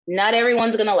Not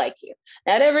everyone's going to like you.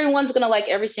 Not everyone's going to like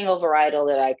every single varietal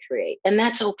that I create. And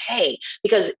that's okay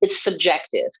because it's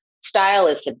subjective. Style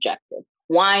is subjective.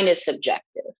 Wine is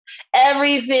subjective.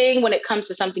 Everything when it comes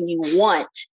to something you want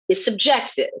is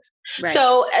subjective. Right.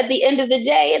 So at the end of the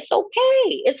day, it's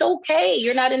okay. It's okay.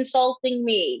 You're not insulting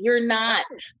me. You're not.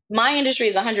 My industry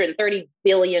is $130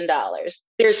 billion.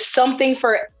 There's something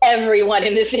for everyone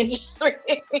in this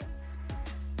industry.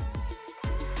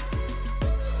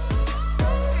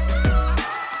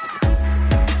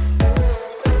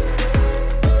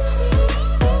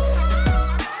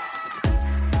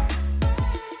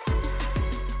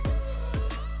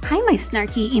 Hi, my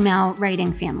snarky email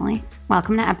writing family.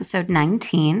 Welcome to episode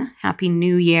 19. Happy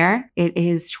New Year. It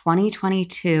is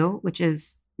 2022, which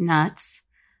is nuts.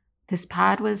 This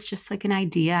pod was just like an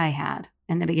idea I had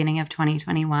in the beginning of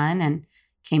 2021 and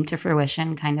came to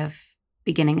fruition kind of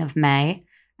beginning of May,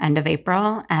 end of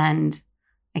April. And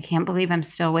I can't believe I'm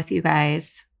still with you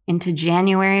guys into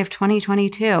January of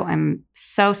 2022. I'm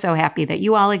so happy that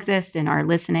you all exist and are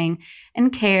listening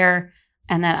and care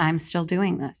and that I'm still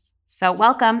doing this. So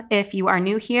welcome. If you are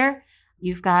new here,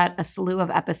 you've got a slew of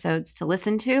episodes to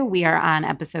listen to. We are on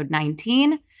episode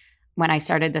 19. When I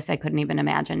started this, I couldn't even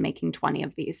imagine making 20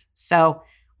 of these. So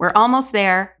we're almost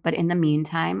there. But in the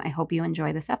meantime, I hope you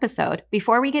enjoy this episode.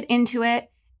 Before we get into it,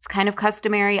 it's kind of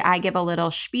customary. I give a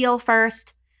little spiel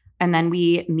first, and then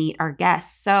we meet our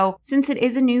guests. So since it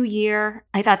is a new year,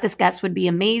 I thought this guest would be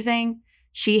amazing.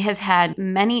 She has had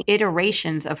many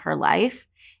iterations of her life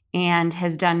and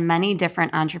has done many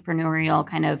different entrepreneurial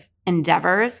kind of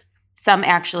endeavors, some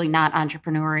actually not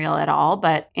entrepreneurial at all,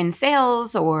 but in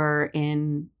sales or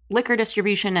in liquor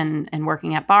distribution and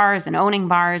working at bars and owning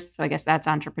bars. So I guess that's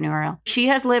entrepreneurial. She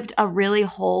has lived a really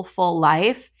whole, full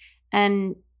life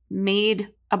and made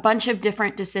a bunch of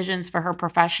different decisions for her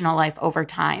professional life over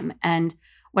time. And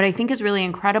what I think is really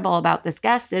incredible about this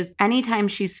guest is anytime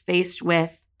she's faced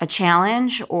with a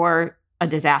challenge or a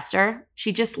disaster,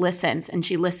 she just listens and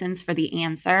she listens for the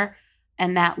answer.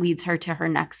 And that leads her to her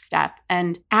next step.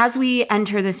 And as we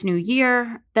enter this new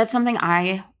year, that's something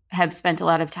I have spent a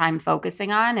lot of time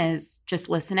focusing on is just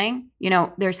listening. You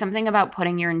know, there's something about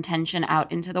putting your intention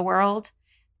out into the world.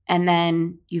 And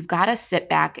then you've got to sit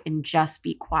back and just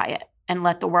be quiet and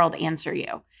let the world answer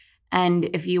you. And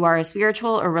if you are a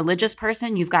spiritual or religious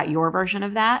person, you've got your version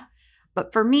of that.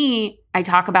 But for me, I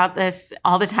talk about this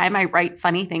all the time. I write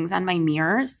funny things on my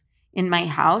mirrors in my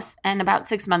house. And about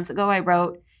 6 months ago, I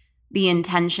wrote the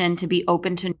intention to be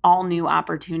open to all new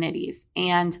opportunities.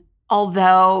 And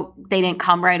although they didn't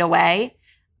come right away,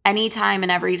 anytime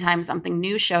and every time something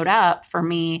new showed up for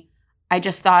me, I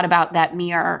just thought about that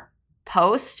mirror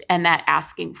post and that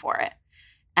asking for it.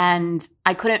 And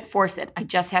I couldn't force it. I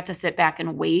just had to sit back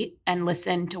and wait and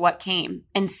listen to what came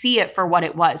and see it for what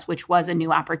it was, which was a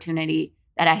new opportunity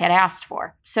that I had asked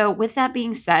for. So with that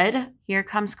being said, here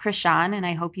comes Chrishon, and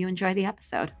I hope you enjoy the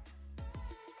episode.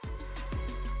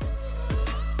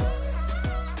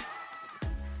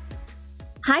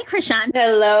 Hi, Chrishon.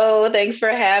 Hello. Thanks for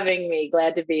having me.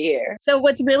 Glad to be here. So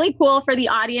what's really cool for the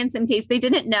audience, in case they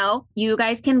didn't know, you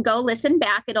guys can go listen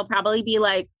back. It'll probably be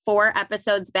like 4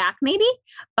 episodes back, maybe.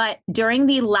 But during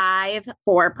the live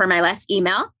for Per My Last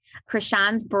Email,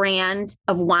 Chrishon's brand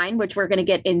of wine, which we're going to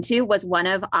get into, was one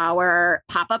of our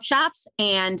pop-up shops.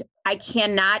 And I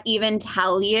cannot even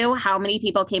tell you how many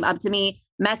people came up to me,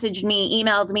 messaged me,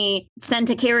 emailed me,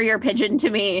 sent a carrier pigeon to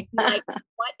me. Like,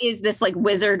 what is this like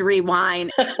wizardry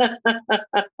wine?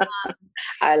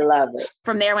 I love it.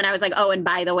 From there, when I was like, oh, and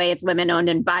by the way, it's women owned.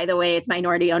 And by the way, it's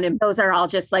minority owned. And those are all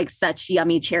just like such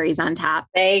yummy cherries on top.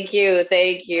 Thank you.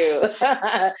 Thank you.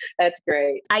 That's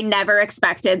great. I never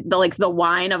expected the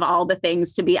wine of all the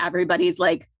things to be everybody's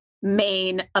like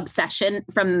main obsession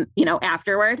from,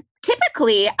 afterward.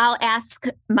 Typically, I'll ask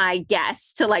my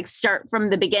guests to like start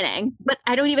from the beginning, but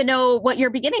I don't even know what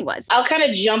your beginning was. I'll kind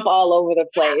of jump all over the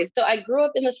place. So I grew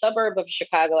up in the suburb of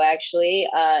Chicago, actually,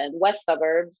 in west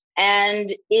suburbs.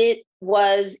 And it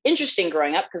was interesting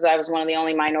growing up because I was one of the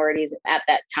only minorities at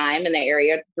that time in the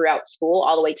area throughout school,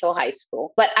 all the way till high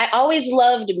school. But I always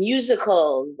loved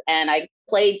musicals and I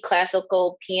played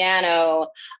classical piano.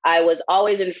 I was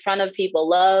always in front of people,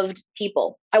 loved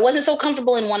people. I wasn't so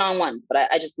comfortable in one-on-ones,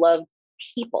 but I just loved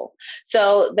people.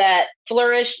 So that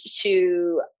flourished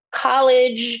to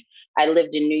college. I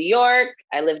lived in New York.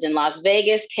 I lived in Las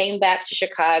Vegas, came back to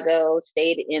Chicago,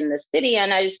 stayed in the city,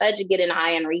 and I decided to get in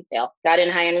high-end retail. Got in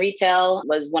high-end retail,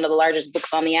 was one of the largest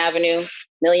books on the avenue, $1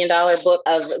 million book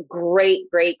of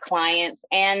great clients.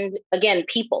 And again,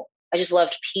 people. I just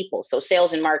loved people. So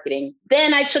sales and marketing.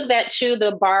 Then I took that to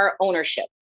the bar ownership.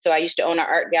 So I used to own an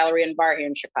art gallery and bar here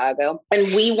in Chicago,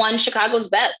 and we won Chicago's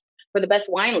best for the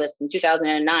best wine list in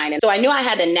 2009. And so I knew I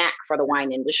had a knack for the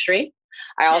wine industry.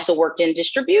 I also worked in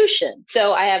distribution.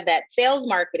 So I have that sales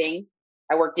marketing.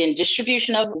 I worked in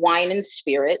distribution of wine and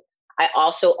spirits. I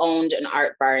also owned an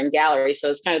art bar and gallery. So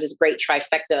it's kind of this great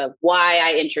trifecta of why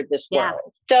I entered this world.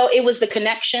 So it was the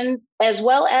connections, as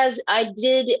well as I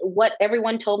did what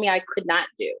everyone told me I could not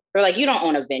do. They're like, you don't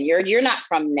own a vineyard. You're not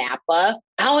from Napa.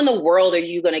 How in the world are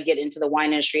you going to get into the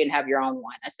wine industry and have your own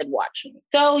wine? I said, watch me.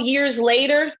 So years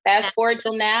later, fast forward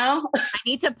till now. I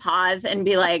need to pause and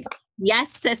be like,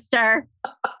 yes, sister,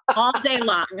 all day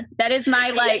long. That is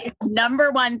my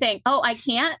number one thing. Oh, I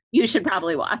can't. You should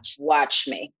probably watch. Watch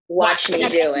me. Watch me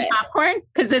do it. Popcorn,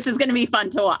 because this is going to be fun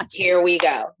to watch. Here we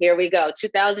go.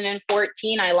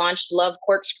 2014, I launched Love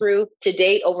Corkscrew. To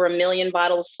date, over 1 million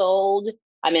bottles sold.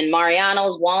 I'm in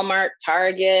Mariano's, Walmart,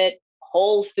 Target,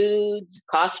 Whole Foods,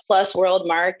 Cost Plus World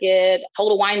Market,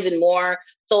 Total Wines and more.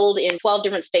 Sold in 12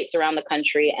 different states around the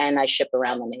country, and I ship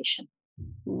around the nation.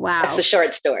 Wow. That's a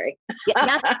short story.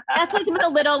 That's like a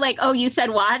little oh, you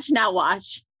said watch, now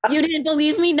watch. You didn't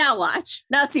believe me, now watch.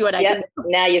 Now see what I can do.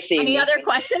 Now you see. Any other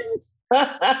questions?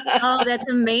 Oh, that's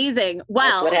amazing.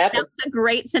 Well, that's a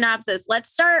great synopsis.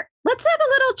 Let's have a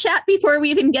little chat before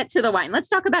we even get to the wine. Let's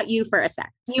talk about you for a sec.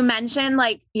 You mentioned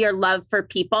your love for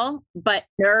people, but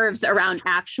nerves around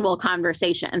actual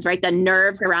conversations, right? The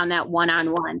nerves around that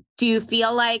one-on-one. Do you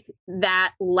feel like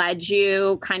that led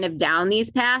you kind of down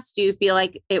these paths? Do you feel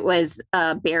like it was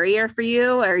a barrier for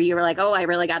you, or you were like, oh, I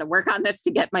really got to work on this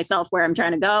to get myself where I'm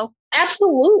trying to go?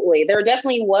 Absolutely. There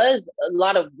definitely was a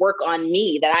lot of work on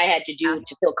me that I had to do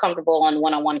to feel comfortable on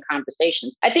one-on-one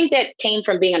conversations. I think that came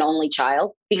from being an only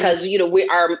child because,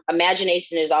 our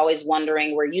imagination is always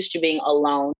wondering, we're used to being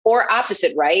alone, or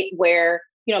opposite, right? Where,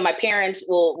 my parents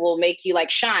will make you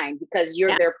shine because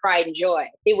you're their pride and joy.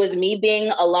 It was me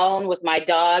being alone with my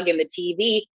dog and the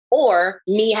TV, or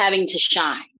me having to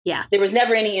shine. Yeah. There was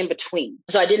never any in between.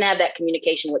 So I didn't have that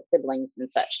communication with siblings and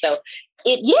such. So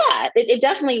it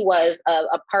definitely was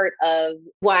a part of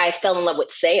why I fell in love with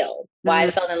sales, why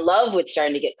I fell in love with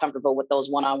starting to get comfortable with those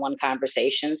one-on-one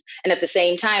conversations. And at the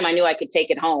same time, I knew I could take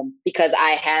it home because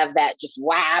I have that just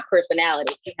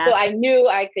personality. Yeah. So I knew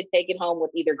I could take it home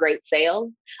with either great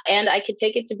sales, and I could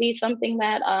take it to be something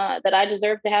that I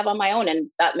deserve to have on my own and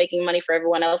stop making money for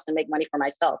everyone else and make money for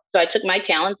myself. So I took my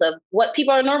talents of what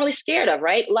people are normally scared of,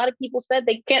 right? A lot of people said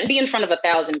they can't be in front of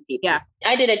 1,000 people. Yeah.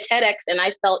 I did a TEDx and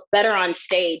I felt better on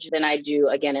stage than I do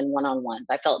again in one-on-ones.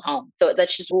 I felt home. So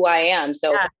that's just who I am.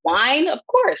 So wine, of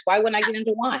course. Why wouldn't I get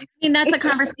into wine? I mean, that's a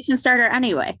conversation starter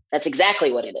anyway. That's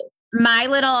exactly what it is. My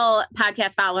little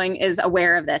podcast following is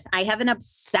aware of this. I have an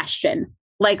obsession,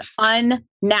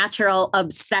 unnatural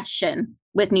obsession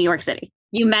with New York City.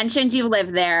 You mentioned you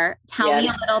live there. Tell me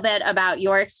a little bit about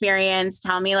your experience.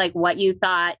 Tell me what you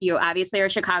thought. You obviously are a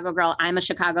Chicago girl. I'm a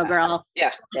Chicago girl.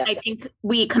 Yes. I think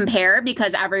we compare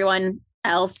because everyone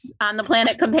else on the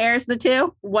planet compares the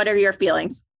two. What are your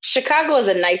feelings? Chicago is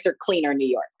a nicer, cleaner New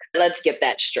York. Let's get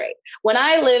that straight. When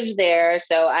I lived there,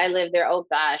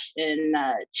 in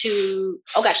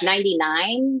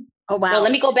 99. Oh, wow. No,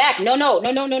 let me go back.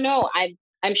 No.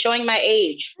 I'm showing my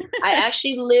age. I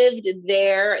actually lived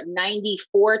there between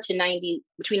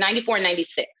 94 and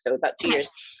 96. So about 2 years.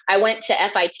 I went to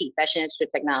FIT, Fashion Institute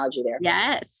of Technology there.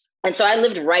 Yes. And so I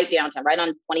lived right downtown, right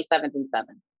on 27th and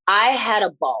 7th. I had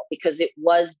a ball because it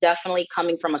was definitely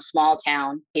coming from a small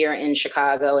town here in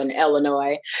Chicago and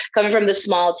Illinois, coming from the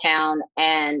small town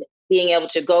and being able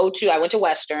to I went to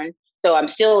Western. So I'm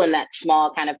still in that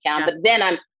small kind of town, but then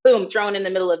I'm thrown in the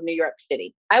middle of New York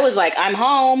City. I was like, I'm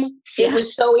home. It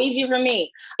was so easy for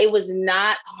me. It was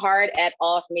not hard at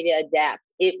all for me to adapt.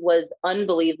 It was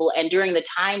unbelievable. And during the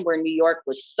time where New York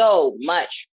was so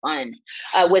much fun,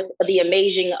 with the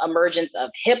amazing emergence of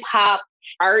hip hop,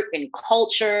 art and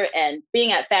culture, and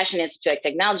being at Fashion Institute of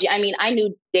Technology. I mean, I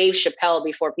knew Dave Chappelle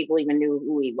before people even knew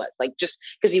who he was, just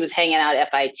because he was hanging out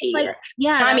at FIT.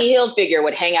 Tommy Hilfiger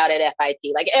would hang out at FIT.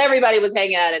 Everybody was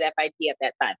hanging out at FIT at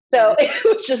that time. So it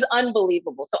was just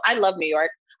unbelievable. So I love New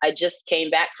York. I just came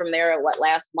back from there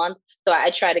last month. So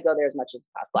I try to go there as much as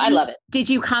possible. I love it. Did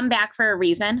you come back for a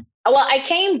reason? Well, I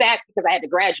came back because I had to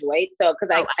graduate. So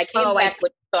I came back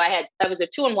I was a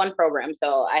 2-in-1 program.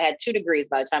 So I had 2 degrees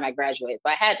by the time I graduated.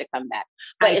 So I had to come back.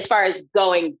 But as far as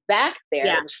going back there,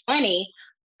 it was funny.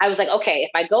 I was like, okay,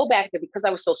 if I go back there, because I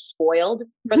was so spoiled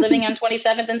for living on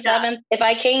 27th and 7th, if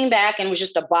I came back and was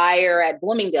just a buyer at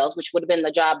Bloomingdale's, which would have been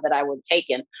the job that I would have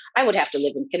taken, I would have to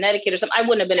live in Connecticut or something. I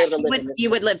wouldn't have been able to live in this. You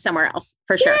would live somewhere else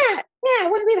for sure. Yeah, I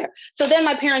wouldn't be there. So then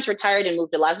my parents retired and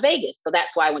moved to Las Vegas. So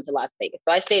that's why I went to Las Vegas.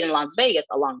 So I stayed in Las Vegas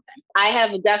a long time. I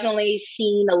have definitely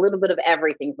seen a little bit of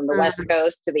everything from the West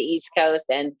Coast to the East Coast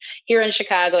and here in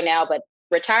Chicago now, but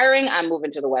retiring, I'm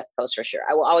moving to the West Coast for sure.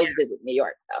 I will always visit New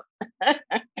York though.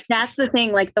 That's the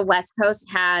thing. Like the West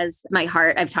Coast has my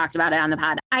heart. I've talked about it on the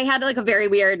pod. I had like a very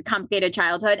weird, complicated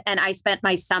childhood, and I spent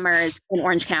my summers in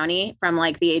Orange County from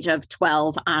like the age of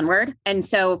 12 onward. And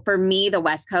so for me, the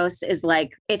West Coast is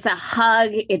like, it's a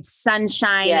hug, it's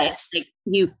sunshine. Yes. It's like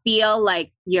you feel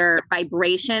like your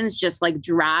vibrations just like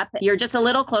drop. You're just a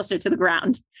little closer to the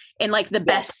ground in like the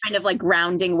best kind of like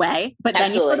grounding way. But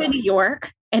then you go to New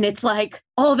York and it's like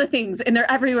all the things and they're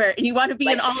everywhere and you want to be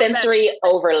like in all sensory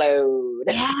overload.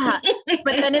 Yeah.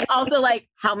 But then it's also like,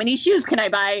 how many shoes can I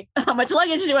buy? How much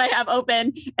luggage do I have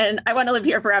open? And I want to live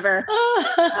here forever.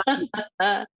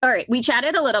 All right. We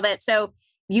chatted a little bit. So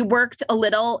you worked a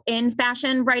little in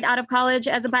fashion right out of college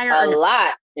as a buyer? A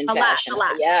lot in fashion. A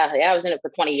lot. Yeah. I was in it for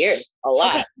 20 years. A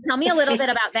lot. Okay. Tell me a little bit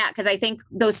about that. Because I think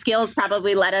those skills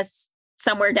probably led us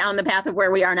somewhere down the path of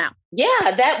where we are now.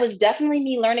 Yeah, that was definitely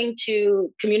me learning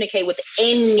to communicate with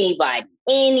anybody.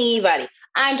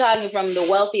 I'm talking from the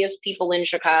wealthiest people in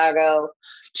Chicago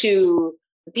to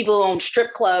the people who own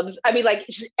strip clubs. I mean, like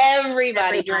just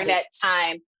everybody during that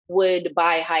time would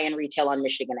buy high-end retail on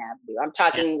Michigan Avenue. I'm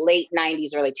talking late 90s,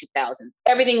 early 2000s.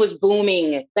 Everything was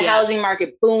booming. The housing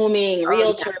market booming,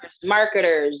 realtors,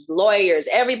 marketers, lawyers,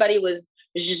 everybody was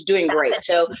just doing great.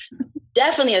 So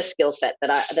definitely a skill set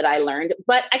that I learned,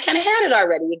 but I kind of had it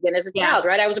already again as a child,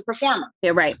 right? I was a performer.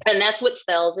 Yeah, right. And that's what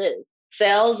sales is.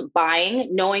 Sales,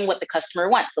 buying, knowing what the customer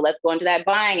wants. So let's go into that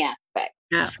buying aspect.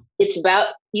 Yeah. It's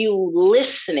about you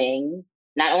listening,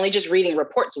 not only just reading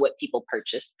reports of what people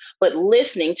purchase, but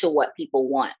listening to what people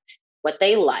want, what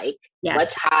they like,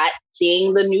 what's hot,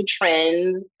 seeing the new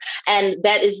trends. And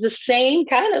that is the same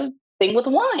kind of thing with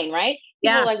wine, right?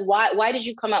 People are like, why did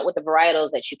you come out with the varietals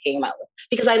that you came out with?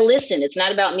 Because I listen. It's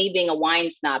not about me being a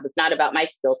wine snob. It's not about my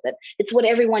skill set. It's what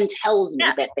everyone tells me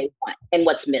that they want and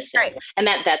what's missing. Right. And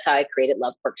that's how I created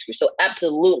Love Corkscrew. So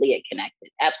absolutely it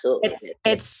connected. Absolutely.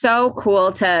 It's so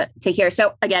cool to hear.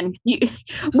 So again,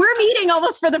 we're meeting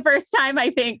almost for the first time,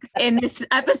 I think, in this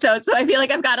episode. So I feel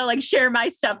like I've got to like share my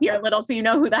stuff here a little so you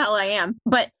know who the hell I am.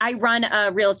 But I run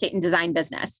a real estate and design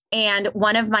business. And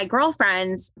one of my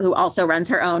girlfriends who also runs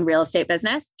her own real estate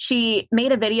business, she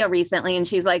made a video recently and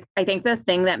she's like, I think the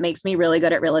thing that makes me really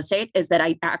good at real estate is that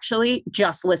I actually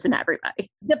just listen to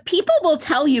everybody. The people will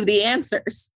tell you the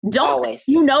answers.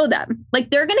 You know them. Like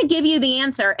they're going to give you the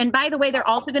answer. And by the way, they're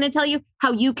also going to tell you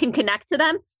how you can connect to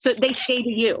them so they stay to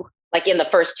you. Like in the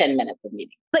first 10 minutes of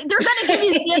meeting. Like they're going to give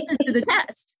you the answers to the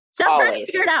test. Stop trying to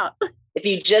figure it out. If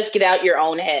you just get out your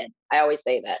own head. I always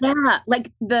say that. Yeah.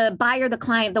 Like the buyer, the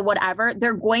client, the whatever,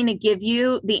 they're going to give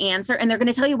you the answer and they're going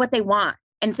to tell you what they want.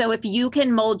 And so if you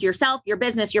can mold yourself, your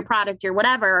business, your product, your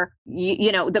whatever,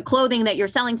 you know, the clothing that you're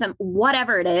selling to them,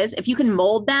 whatever it is, if you can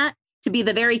mold that to be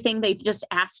the very thing they've just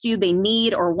asked you they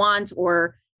need or want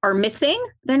or are missing,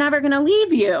 they're never going to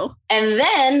leave you. And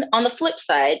then on the flip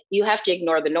side, you have to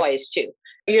ignore the noise too.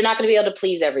 You're not going to be able to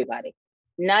please everybody.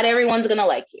 Not everyone's going to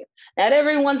like you. Not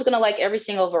everyone's going to like every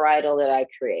single varietal that I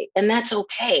create. And that's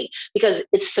okay because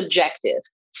it's subjective.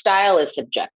 Style is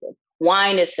subjective.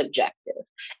 Wine is subjective.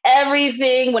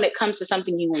 Everything when it comes to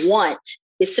something you want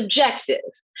is subjective.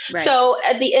 Right. So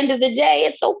at the end of the day,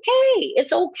 it's okay.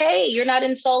 It's okay. You're not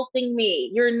insulting me.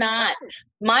 You're not.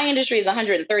 My industry is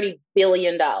 $130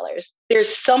 billion.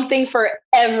 There's something for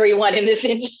everyone in this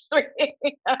industry.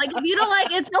 Like if you don't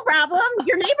like it, it's no problem.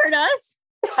 Your neighbor does.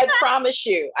 I promise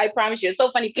you. It's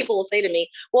so funny. People will say to me,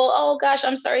 well, oh gosh,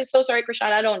 I'm sorry. So sorry,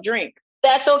 Chrishon, I don't drink.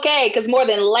 That's okay. Because more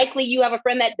than likely you have a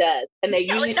friend that does. And they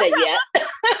usually say, yeah.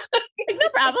 No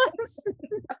problems.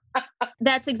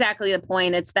 That's exactly the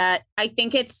point. It's that I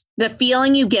think it's the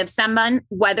feeling you give someone,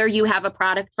 whether you have a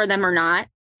product for them or not.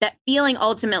 That feeling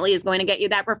ultimately is going to get you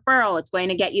that referral. It's going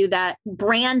to get you that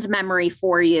brand memory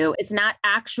for you. It's not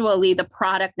actually the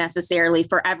product necessarily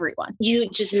for everyone. You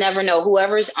just never know.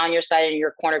 Whoever's on your side in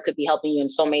your corner could be helping you in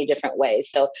so many different ways.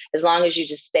 So as long as you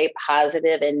just stay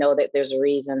positive and know that there's a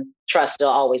reason, trust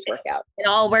it'll always work out. It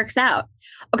all works out.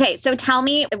 Okay. So tell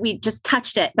me, we just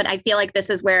touched it, but I feel like this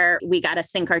is where we got to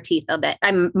sink our teeth a bit.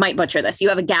 I might butcher this. You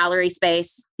have a gallery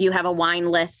space. You have a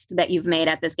wine list that you've made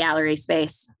at this gallery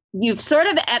space. You've sort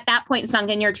of at that point sunk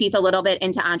in your teeth a little bit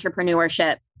into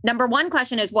entrepreneurship. number one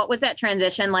question is, what was that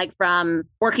transition like from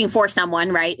working for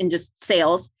someone, right? And just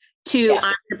sales to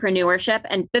entrepreneurship?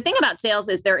 And the thing about sales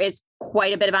is there is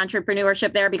quite a bit of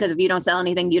entrepreneurship there, because if you don't sell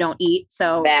anything, you don't eat.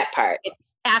 So that part,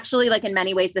 it's actually like in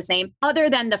many ways the same, other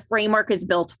than the framework is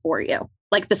built for you.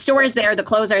 Like the store is there, the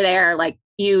clothes are there, like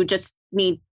you just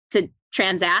need to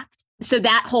transact. So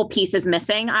that whole piece is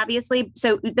missing, obviously.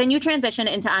 So then you transition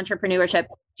into entrepreneurship.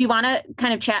 Do you want to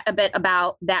kind of chat a bit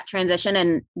about that transition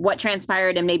and what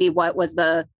transpired, and maybe what was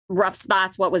the rough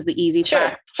spots? What was the easy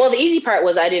spot? Well, the easy part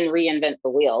was I didn't reinvent the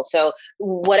wheel. So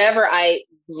whatever I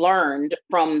learned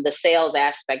from the sales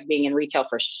aspect, being in retail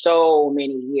for so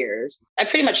many years, I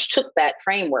pretty much took that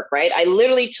framework, right? I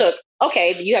literally took,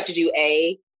 okay, you have to do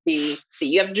A, B, C.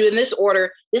 You have to do it in this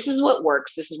order. This is what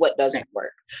works. This is what doesn't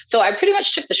work. So I pretty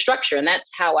much took the structure, and that's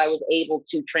how I was able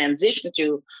to transition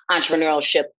to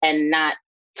entrepreneurship and not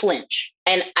flinch.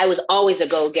 And I was always a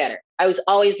go-getter. I was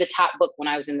always the top book when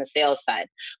I was in the sales side.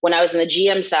 When I was in the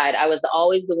GM side, I was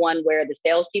always the one where the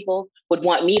salespeople would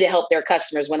want me to help their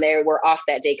customers when they were off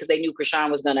that day, because they knew Chrishon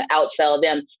was going to outsell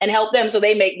them and help them so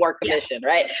they make more commission,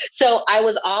 right? So I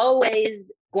was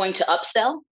always going to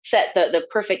upsell, set the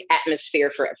perfect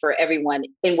atmosphere for everyone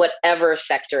in whatever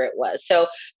sector it was. So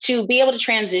to be able to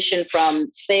transition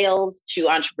from sales to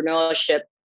entrepreneurship,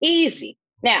 easy.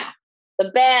 Now,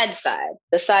 the bad side,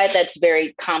 the side that's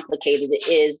very complicated,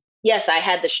 is, yes, I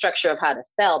had the structure of how to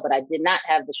sell, but I did not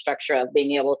have the structure of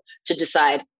being able to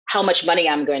decide how much money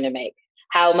I'm going to make,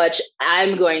 how much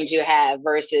I'm going to have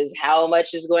versus how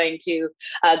much is going to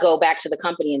go back to the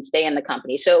company and stay in the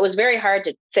company. So it was very hard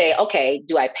to say, okay,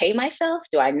 do I pay myself?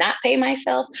 Do I not pay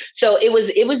myself? So it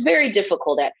was very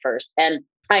difficult at first. And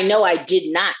I know I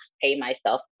did not pay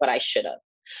myself, but I should have.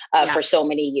 For so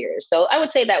many years. So I would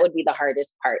say that would be the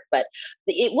hardest part, but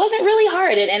it wasn't really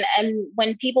hard. And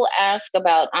when people ask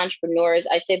about entrepreneurs,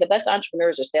 I say the best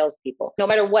entrepreneurs are salespeople, no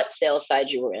matter what sales side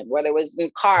you were in, whether it was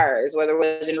in cars, whether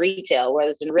it was in retail, whether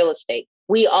it's in real estate.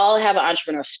 We all have an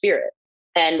entrepreneur spirit.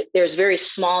 And there's a very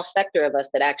small sector of us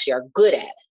that actually are good at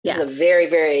it. This is a very,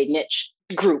 very niche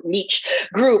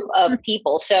group of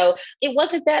people. So it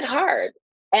wasn't that hard.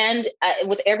 And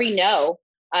with every no,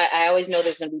 I always know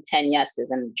there's going to be 10 yeses,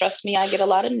 and trust me, I get a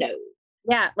lot of no's.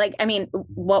 Yeah. Like, I mean,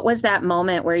 what was that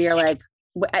moment where you're like,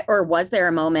 or was there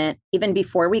a moment even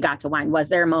before we got to wine? Was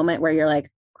there a moment where you're like,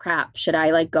 crap, should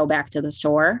I like go back to the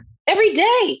store? Every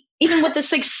day, even with the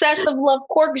success of Love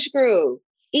Corkscrew,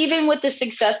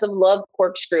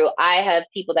 I have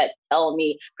people that tell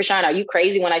me, Chrishon, are you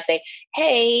crazy when I say,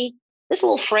 hey, this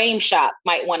little frame shop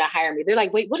might want to hire me? They're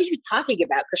like, wait, what are you talking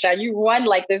about, Chrishon? You run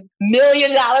like this $1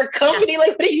 million company.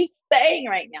 Like, what are you saying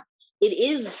right now? It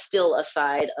is still a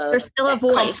side of there's still a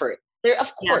void. Comfort. There,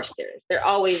 of course, there is. There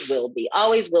always will be.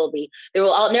 Always will be. There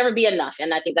will never be enough.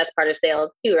 And I think that's part of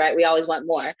sales too, right? We always want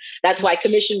more. That's why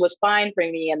commission was fine for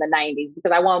me in the 90s,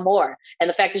 because I want more. And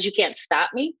the fact is, you can't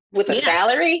stop me with a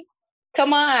salary.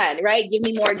 Come on, right? Give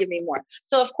me more, give me more.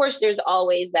 So of course, there's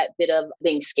always that bit of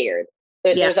being scared.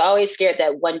 There's always scared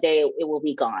that one day it will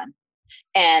be gone.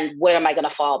 And what am I going to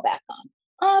fall back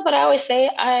on? But I always say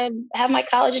I have my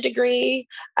college degree.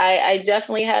 I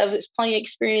definitely have plenty of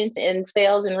experience in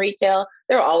sales and retail.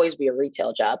 There will always be a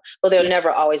retail job, but there'll never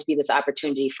always be this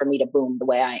opportunity for me to boom the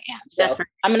way I am. So right.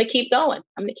 I'm going to keep going.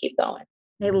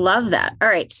 I love that. All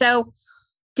right. So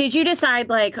did you decide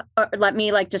like, let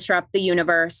me like disrupt the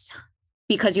universe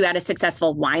because you had a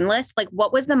successful wine list? Like,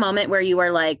 what was the moment where you were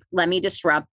like, let me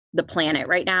disrupt the planet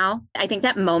right now? I think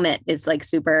that moment is like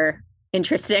super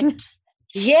interesting.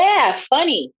 Yeah,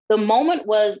 funny. The moment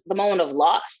was the moment of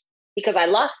loss, because I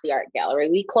lost the art gallery.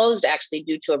 We closed actually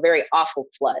due to a very awful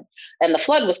flood. And the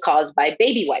flood was caused by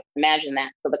baby wipes. Imagine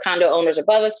that. So the condo owners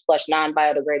above us flushed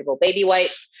non-biodegradable baby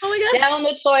wipes down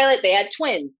the toilet. They had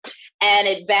twins. And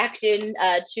it backed in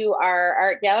to our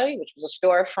art gallery, which was a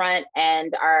storefront,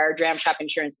 and our dram shop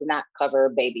insurance did not cover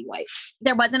baby wipes.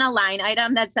 There wasn't a line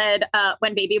item that said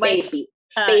when baby wipes.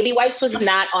 Baby wipes was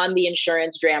not on the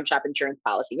insurance, dram shop insurance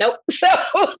policy. Nope. So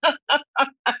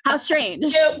how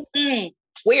strange.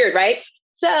 Weird, right?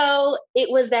 So it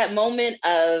was that moment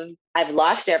of I've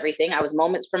lost everything. I was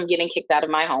moments from getting kicked out of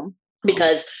my home,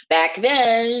 because back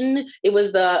then it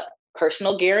was the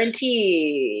personal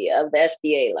guarantee of the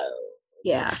SBA loan.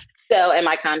 Yeah. So, and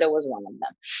my condo was one of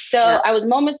them. So I was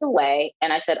moments away,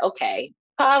 and I said, okay,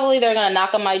 probably they're going to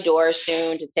knock on my door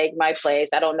soon to take my place.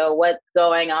 I don't know what's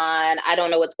going on. I don't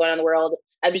know what's going on in the world.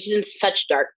 I was just in such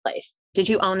dark place. Did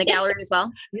you own the gallery as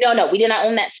well? No, we did not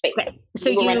own that space. Okay. So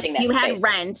you had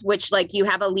rent, which like you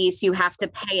have a lease, you have to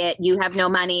pay it. You have no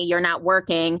money. You're not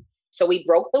working. So we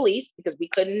broke the lease because we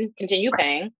couldn't continue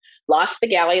paying. lost the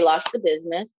gallery, lost the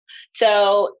business.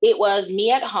 So it was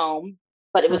me at home,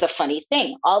 but it was a funny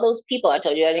thing. All those people, I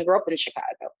told you I didn't grow up in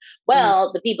Chicago.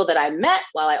 Well, the people that I met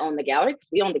while I owned the gallery, because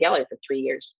we owned the gallery for 3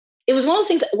 years, it was one of those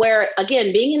things where,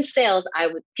 again, being in sales,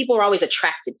 people were always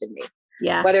attracted to me.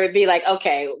 Yeah. Whether it be like,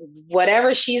 okay,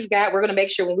 whatever she's got, we're going to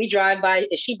make sure when we drive by,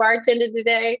 is she bartended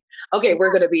today? Okay, we're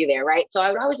going to be there, right? So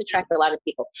I would always attract a lot of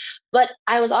people. But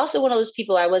I was also one of those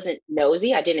people, I wasn't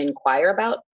nosy. I didn't inquire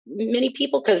about many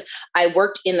people because I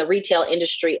worked in the retail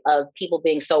industry of people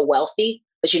being so wealthy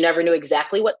that you never knew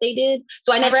exactly what they did.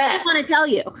 So I never asked. I want to tell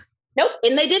you. Nope.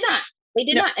 And they did not. They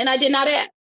did not. And I did not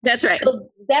ask. That's right. So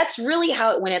that's really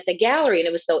how it went at the gallery. And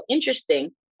it was so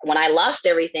interesting. When I lost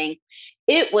everything,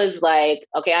 it was like,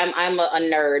 okay, I'm a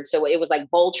nerd. So it was like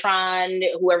Voltron,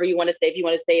 whoever you want to say, if you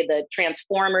want to say the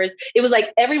Transformers, it was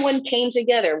like everyone came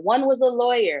together. One was a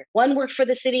lawyer, one worked for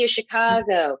the city of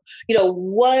Chicago,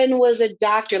 one was a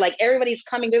doctor. Like everybody's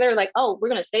coming together like, oh, we're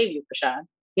going to save you, Chrishon.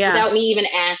 Yeah. Without me even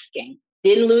asking.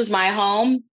 Didn't lose my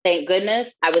home. Thank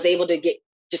goodness. I was able to get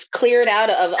just cleared out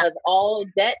of all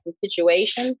debt and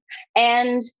situations.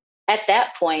 And at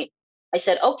that point, I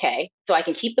said, okay, so I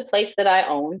can keep the place that I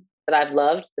own, that I've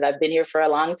loved, that I've been here for a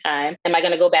long time. Am I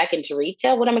going to go back into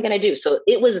retail? What am I going to do? So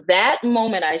it was that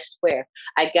moment, I swear,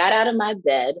 I got out of my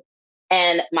bed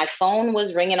and my phone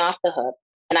was ringing off the hook.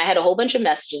 And I had a whole bunch of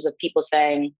messages of people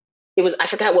saying, I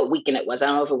forgot what weekend it was. I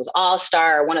don't know if it was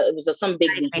All-Star or it was some big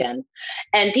weekend.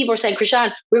 And people were saying,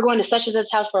 Chrishon, we're going to such and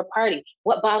such house for a party.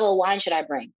 What bottle of wine should I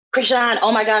bring? Chrishon,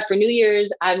 oh my God, for New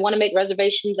Year's, I want to make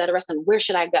reservations at a restaurant. Where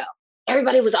should I go?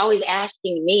 Everybody was always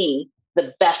asking me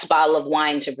the best bottle of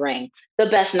wine to bring, the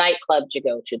best nightclub to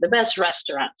go to, the best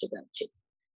restaurant to go to.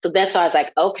 So that's why I was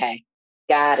like, okay,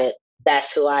 got it.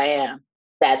 That's who I am.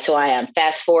 That's who I am.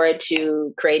 Fast forward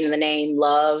to creating the name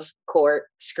Love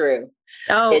Corkscrew.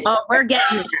 Oh, we're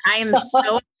getting there. I am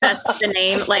so obsessed with the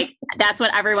name. Like, that's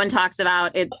what everyone talks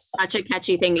about. It's such a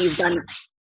catchy thing that you've done.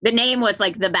 The name was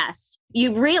like the best.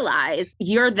 You realize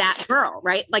you're that girl,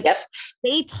 right? Like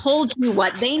They told you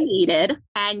what they needed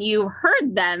and you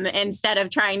heard them instead of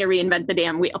trying to reinvent the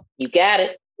damn wheel. You got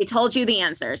it. They told you the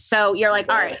answers. So you're like,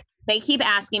 all right, they keep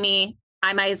asking me.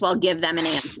 I might as well give them an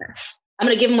answer. I'm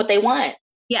going to give them what they want.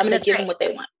 Yeah, I'm going to give them what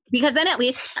they want. Because then at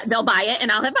least they'll buy it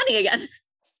and I'll have money again.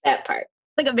 That part.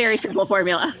 Like a very simple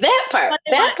formula. That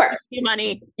part.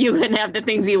 Money, you can have the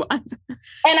things you want.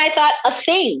 And I thought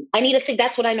I need a thing.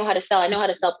 That's what I know how to sell. I know how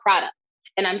to sell products.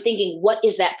 And I'm thinking, what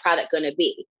is that product going to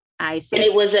be? I see. And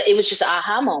it was just an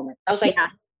aha moment. I was like,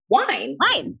 wine.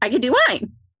 I could do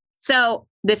wine. So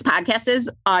this podcast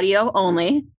is audio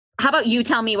only. How about you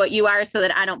tell me what you are so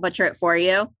that I don't butcher it for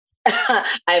you?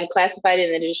 I'm classified in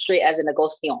the industry as a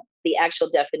negociant. The actual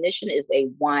definition is a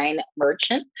wine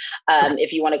merchant.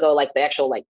 If you want to go like the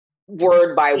actual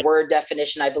word by word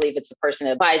definition, I believe it's a person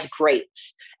that buys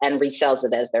grapes and resells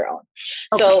it as their own.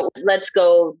 Okay. So let's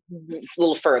go a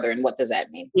little further. And what does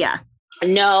that mean? Yeah.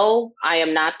 No, I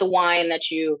am not the wine that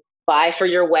you buy for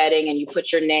your wedding and you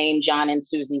put your name, John and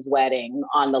Susie's wedding,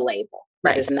 on the label.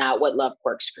 That is not what Love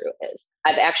Corkscrew is.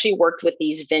 I've actually worked with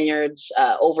these vineyards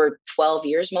over 12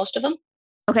 years, most of them.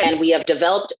 Okay. And we have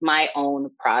developed my own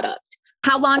product.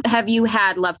 How long have you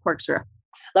had Love Corkscrew?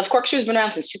 Love Corkscrew has been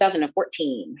around since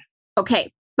 2014.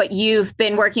 Okay. But you've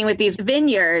been working with these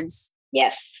vineyards.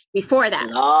 Yes. Before that.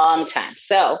 Long time.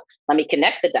 So let me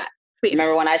connect the dots. Please.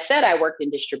 Remember when I said I worked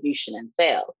in distribution and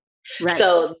sales? Right.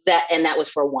 So that was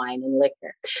for wine and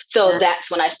liquor. So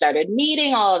that's when I started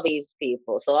meeting all of these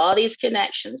people. So all these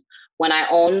connections. When I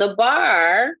own the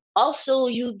bar, also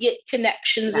you get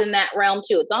connections in that realm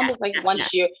too. It's almost like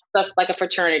you're stuff like a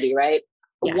fraternity, right?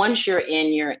 Yes. Once you're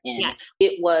in, you're in. Yes.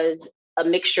 It was a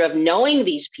mixture of knowing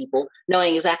these people,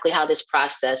 knowing exactly how this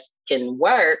process can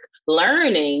work,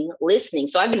 learning, listening.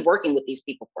 So I've been working with these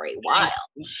people for a while.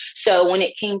 So when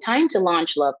it came time to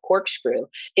launch Love Corkscrew,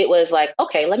 it was like,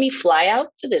 okay, let me fly out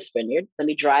to this vineyard. Let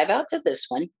me drive out to this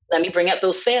one. Let me bring up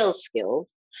those sales skills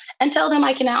and tell them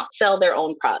I can outsell their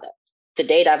own product. To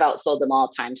date, I've outsold them all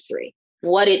times 3.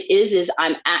 What it is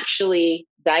I'm actually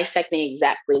dissecting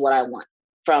exactly what I want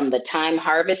from the time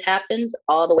harvest happens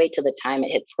all the way to the time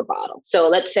it hits the bottle. So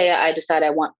let's say I decide I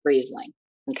want Riesling.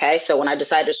 Okay. So when I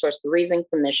decided to source the Riesling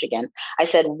from Michigan, I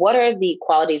said, what are the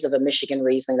qualities of a Michigan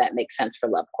Riesling that make sense for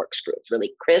Love Corkscrew? It's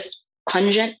really crisp,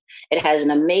 pungent. It has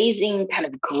an amazing kind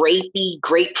of grapey,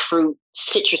 grapefruit,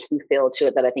 citrusy feel to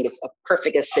it that I think it's a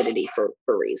perfect acidity for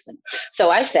Riesling. So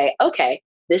I say, okay,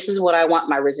 this is what I want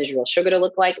my residual sugar to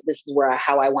look like. This is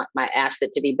how I want my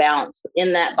acid to be balanced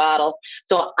within that bottle.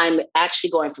 So I'm actually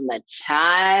going from the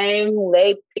time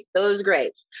they pick those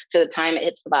grapes to the time it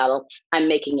hits the bottle, I'm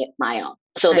making it my own.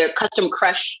 So their custom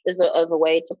crush is a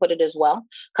way to put it as well,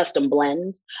 custom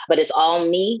blend, but it's all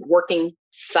me working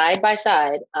side by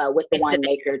side with the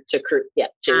winemaker to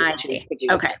see. produce.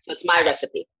 Okay. So it's my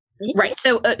recipe. Right.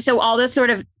 So all those sort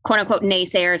of quote unquote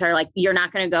naysayers are like, you're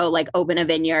not going to go like open a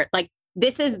vineyard. Like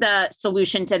this is the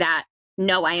solution to that.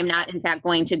 No, I am not in fact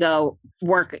going to go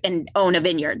work and own a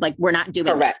vineyard. Like we're not doing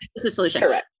Correct. that. This is the solution.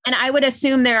 Correct. And I would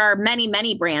assume there are many,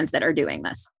 many brands that are doing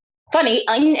this. Funny.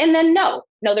 And then no,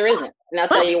 there isn't. And I'll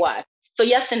tell you why. So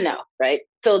yes and no, right?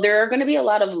 So there are going to be a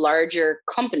lot of larger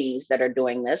companies that are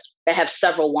doing this that have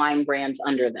several wine brands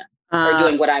under them or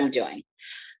doing what I'm doing.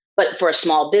 But for a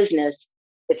small business,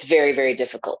 it's very, very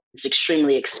difficult. It's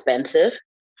extremely expensive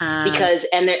because,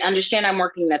 and they understand I'm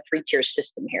working in a 3-tier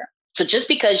system here. So just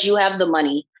because you have the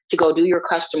money to go do your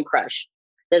custom crush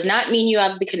does not mean you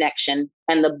have the connection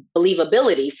and the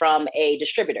believability from a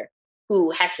distributor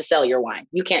who has to sell your wine.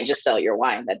 You can't just sell your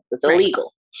wine. That's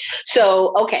illegal.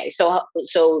 So, okay. So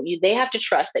they have to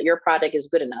trust that your product is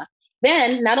good enough.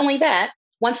 Then not only that,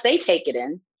 once they take it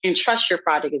in and trust your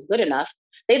product is good enough,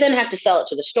 they then have to sell it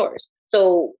to the stores.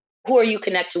 So who are you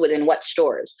connected with in what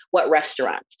stores, what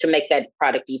restaurants to make that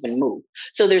product even move?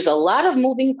 So there's a lot of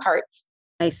moving parts.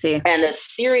 I see. And a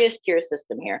serious tier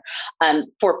system here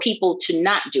for people to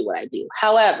not do what I do.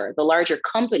 However, the larger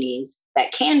companies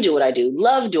that can do what I do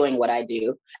love doing what I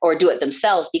do or do it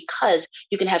themselves because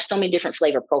you can have so many different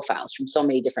flavor profiles from so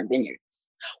many different vineyards.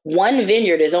 One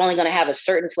vineyard is only going to have a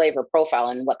certain flavor profile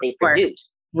in what they produce.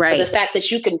 Right. But the fact that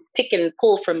you can pick and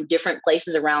pull from different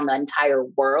places around the entire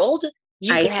world,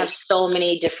 you can have so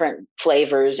many different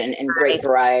flavors and great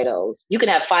varietals. You can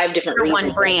have 5 different for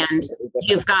one brand.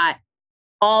 You've got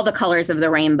all the colors of the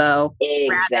rainbow.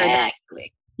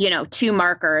 Exactly. Than, 2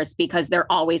 markers because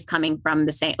they're always coming from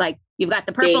the same, like you've got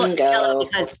the purple and yellow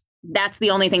because that's the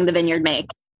only thing the vineyard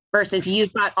makes versus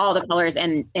you've got all the colors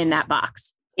in that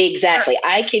box. Exactly.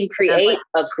 I can create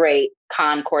a great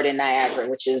Concord in Niagara,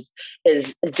 which is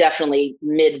definitely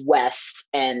Midwest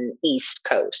and East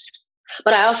Coast.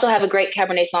 But I also have a great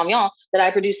Cabernet Sauvignon that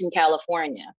I produce in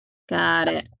California. Got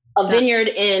it. A vineyard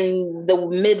in the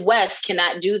Midwest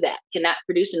cannot do that, cannot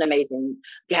produce an amazing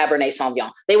Cabernet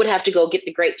Sauvignon. They would have to go get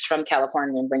the grapes from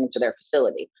California and bring them to their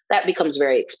facility. That becomes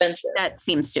very expensive. That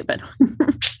seems stupid.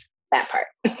 That part.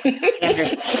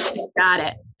 Got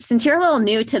it. Since you're a little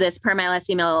new to this per my last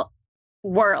email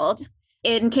world,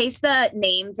 in case the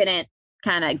name didn't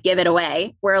kind of give it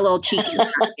away, we're a little cheeky.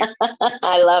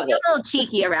 I love it. A little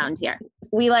cheeky around here.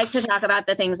 We like to talk about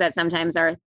the things that sometimes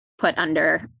are put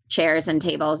under chairs and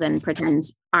tables and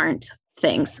pretends aren't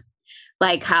things,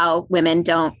 like how women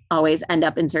don't always end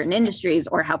up in certain industries,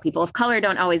 or how people of color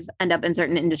don't always end up in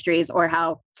certain industries, or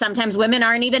how sometimes women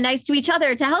aren't even nice to each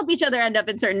other to help each other end up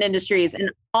in certain industries, and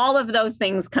all of those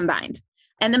things combined.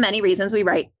 And the many reasons we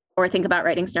write or think about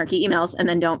writing snarky emails and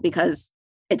then don't because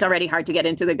it's already hard to get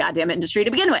into the goddamn industry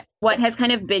to begin with. What has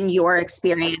kind of been your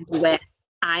experience with,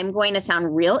 I'm going to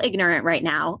sound real ignorant right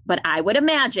now, but I would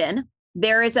imagine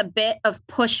there is a bit of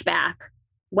pushback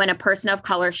when a person of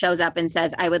color shows up and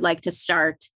says, I would like to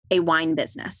start a wine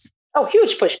business. Oh,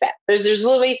 huge pushback. There's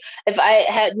literally, if I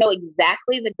had know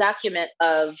exactly the document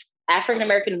of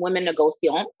African-American women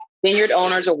negociants, vineyard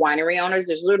owners or winery owners,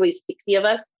 there's literally 60 of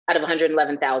us out of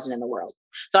 111,000 in the world.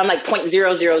 So I'm like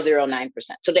 0.0009%.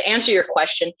 So to answer your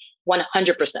question,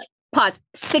 100%. Pause.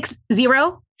 60?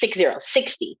 60 out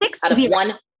of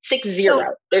 160.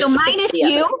 So minus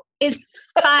you is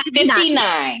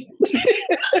 59.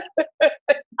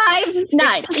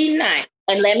 59.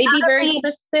 And let me be very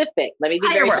specific.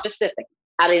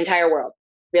 Out of the entire world.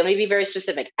 Let me be very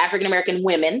specific. African-American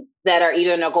women that are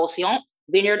either negociants,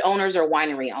 vineyard owners, or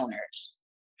winery owners.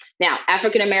 Now,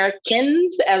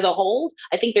 African-Americans as a whole,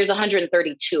 I think there's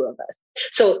 132 of us.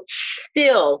 So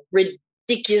still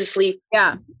ridiculously,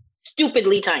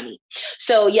 stupidly tiny.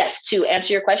 So yes, to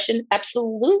answer your question,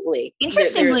 absolutely.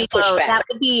 Interestingly, though, that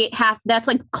would be that's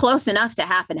like close enough to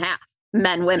half and half,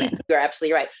 men, women. You're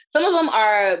absolutely right. Some of them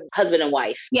are husband and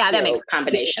wife. Yeah, that makes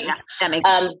combination. Yeah, that makes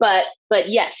sense. But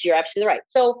yes, you're absolutely right.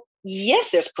 So yes,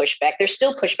 there's pushback. There's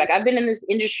still pushback. I've been in this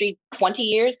industry 20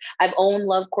 years. I've owned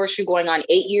Love Corsu going on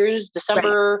 8 years.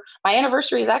 December, my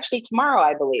anniversary is actually tomorrow,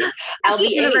 I believe.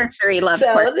 Happy anniversary, Love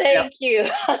Corsu. Thank you.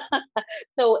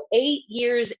 So 8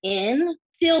 years in,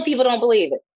 still people don't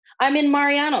believe it. I'm in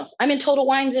Mariano's. I'm in Total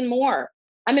Wines and More.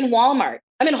 I'm in Walmart.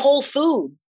 I'm in Whole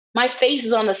Foods. My face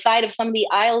is on the side of some of the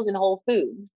aisles in Whole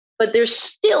Foods, but there's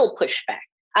still pushback.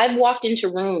 I've walked into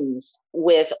rooms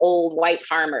with old white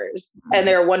farmers and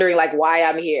they're wondering like why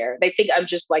I'm here. They think I'm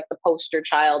just like the poster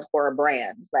child for a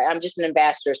brand, right? I'm just an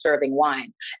ambassador serving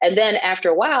wine. And then after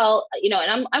a while,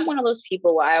 and I'm one of those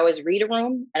people where I always read a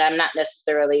room and I'm not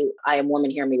necessarily, I am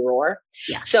woman, hear me roar.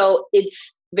 Yeah. So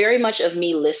it's very much of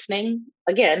me listening.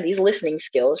 Again, these listening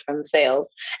skills from sales.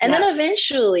 And then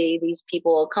eventually these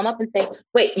people will come up and say,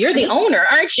 wait, you're the owner,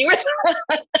 aren't you?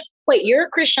 Wait, you're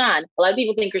Chrishon. A lot of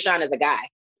people think Chrishon is a guy.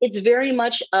 It's very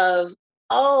much of,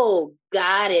 oh,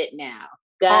 got it now.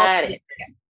 Got it.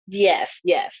 Yes.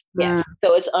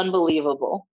 So it's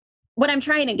unbelievable. What I'm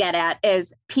trying to get at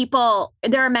is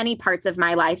there are many parts of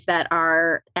my life that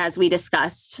are, as we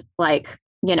discussed, like,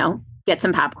 get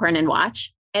some popcorn and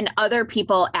watch. And other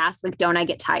people ask, like, don't I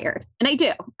get tired? And I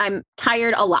do. I'm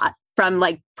tired a lot from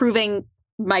like proving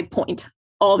my point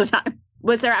all the time.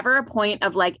 Was there ever a point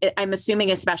of like, I'm assuming,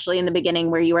 especially in the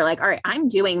beginning, where you were like, all right, I'm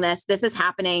doing this is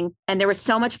happening. And there was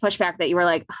so much pushback that you were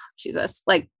like, oh, Jesus,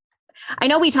 like, I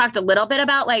know we talked a little bit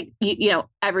about like,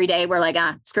 every day we're like,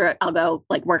 screw it. I'll go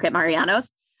like work at Mariano's.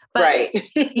 But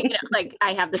right. Like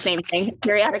I have the same thing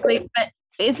periodically, but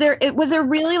was there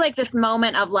really like this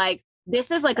moment of like,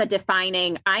 this is like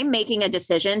I'm making a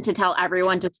decision to tell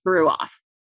everyone to screw off?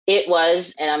 It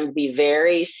was, and I'm going to be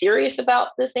very serious about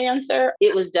this answer.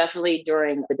 It was definitely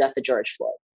during the death of George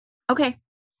Floyd. Okay.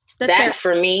 That's fair.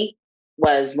 For me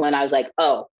was when I was like,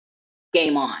 oh,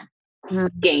 game on,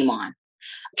 game on.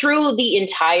 Through the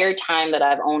entire time that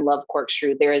I've owned Love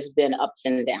Corkscrew, there has been ups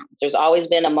and downs. There's always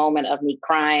been a moment of me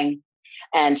crying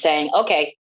and saying,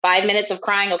 okay, 5 minutes of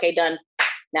crying. Okay, done.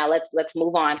 Now let's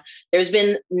move on. There's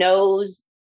been no's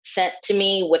sent to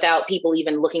me without people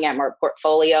even looking at my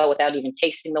portfolio, without even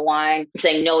tasting the wine,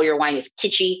 saying, no, your wine is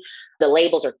kitschy. The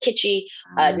labels are kitschy.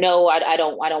 No, I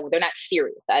don't, they're not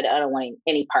serious. I don't want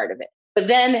any part of it. But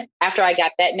then after I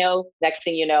got that no, next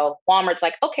thing you know, Walmart's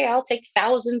like, okay, I'll take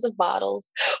thousands of bottles.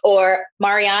 Or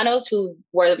Mariano's, who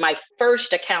were my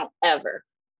first account ever,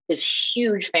 is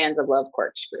huge fans of Love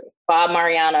Corkscrew. Bob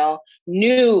Mariano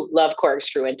knew Love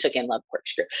Corkscrew and took in Love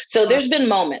Corkscrew. So there's been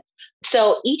moments.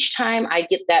 So each time I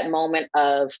get that moment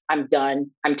of I'm done,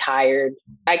 I'm tired,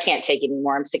 I can't take it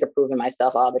anymore, I'm sick of proving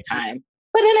myself all the time.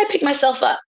 But then I pick myself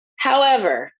up.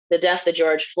 However, the death of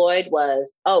George Floyd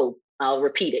was, I'll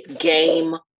repeat it,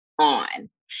 game on.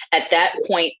 At that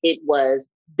point, it was,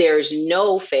 there's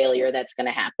no failure that's going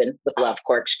to happen with Love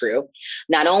Corkscrew.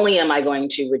 Not only am I going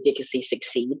to ridiculously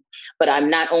succeed, but I'm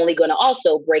not only going to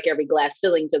also break every glass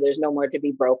ceiling till there's no more to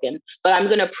be broken, but I'm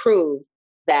going to prove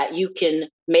that you can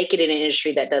make it in an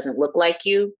industry that doesn't look like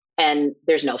you, and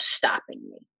there's no stopping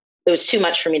me. It was too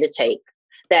much for me to take,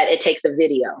 that it takes a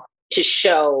video to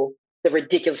show the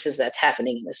ridiculousness that's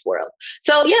happening in this world.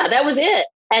 So yeah, that was it.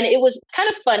 And it was kind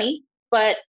of funny,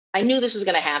 but I knew this was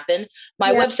going to happen.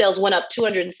 My web sales went up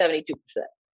 272%,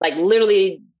 like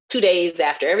literally 2 days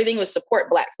after. Everything was support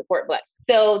Black.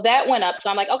 So that went up. So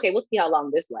I'm like, okay, we'll see how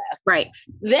long this lasts. Right.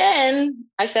 Then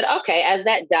I said, okay, as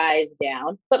that dies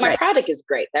down, but my product is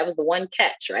great. That was the one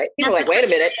catch, right? People were like, wait a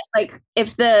minute. Like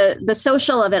if the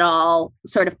social of it all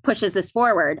sort of pushes this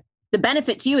forward, the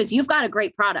benefit to you is you've got a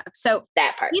great product. So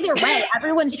that part. Either way,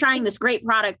 everyone's trying this great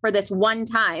product for this one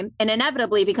time. And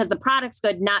inevitably, because the product's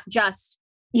good, not just,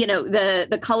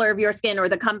 the color of your skin or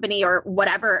the company or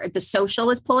whatever the social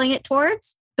is pulling it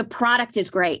towards, the product is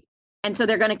great. And so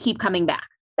they're going to keep coming back.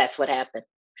 That's what happened.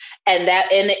 And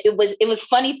it was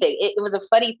funny thing. It was a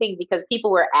funny thing because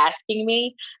people were asking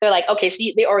me, they're like, okay, so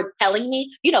they are telling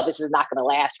me, this is not going to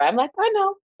last, right? I'm like, I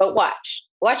know, but watch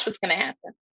what's going to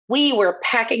happen. We were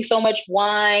packing so much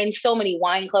wine. So many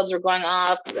wine clubs were going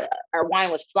off. Our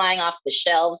wine was flying off the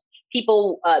shelves.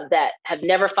 People that have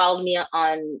never followed me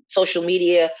on social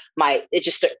media, it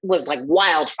just was like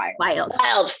wildfire.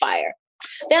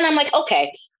 Then I'm like,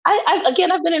 okay, I've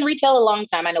been in retail a long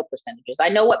time. I know percentages. I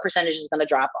know what percentage is going to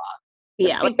drop off.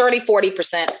 Yeah. Like 30,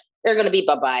 40%, they're going to be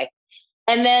bye-bye.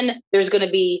 And then there's going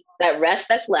to be that rest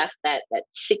that's left, that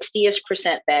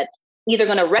 60-ish% that's either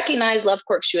going to recognize Love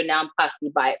Corkscrew and now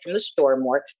possibly buy it from the store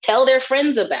more, tell their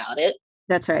friends about it.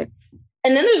 That's right.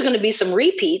 And then there's going to be some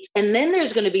repeats. And then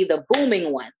there's going to be the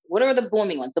booming ones. What are the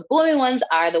booming ones? The booming ones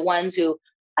are the ones who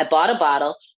I bought a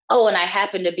bottle. Oh, and I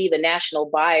happen to be the national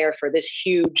buyer for this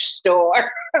huge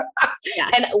store. Yeah.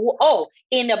 And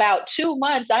in about 2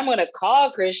 months, I'm going to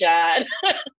call Chrishon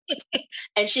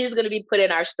and she's going to be put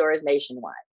in our stores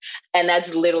nationwide. And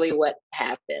that's literally what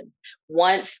happened.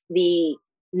 Once the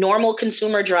normal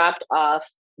consumer dropped off,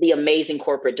 the amazing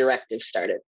corporate directives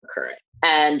started occurring.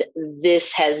 And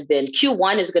this has been,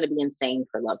 Q1 is going to be insane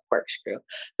for Love Corkscrew.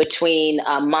 Between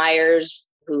Myers,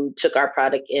 who took our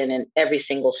product in every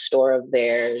single store of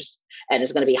theirs and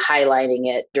is going to be highlighting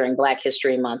it during Black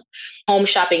History Month. Home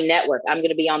Shopping Network. I'm going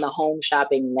to be on the Home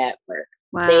Shopping Network.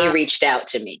 Wow. They reached out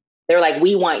to me. They're like,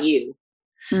 we want you.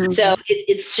 Mm-hmm. So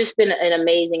it's just been an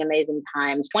amazing, amazing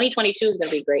time. 2022 is going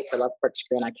to be great for Love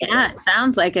Corkscrew. I can't wait. It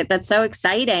sounds like it. That's so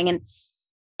exciting.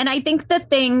 And I think the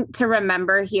thing to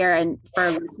remember here, and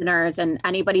for listeners and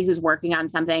anybody who's working on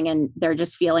something and they're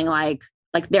just feeling like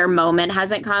their moment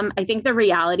hasn't come, I think the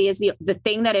reality is the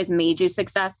thing that has made you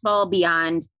successful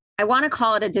beyond, I want to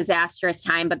call it a disastrous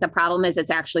time, but the problem is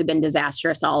it's actually been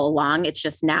disastrous all along. It's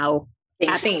just now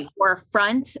at the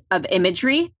forefront of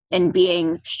imagery and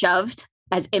being shoved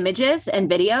as images and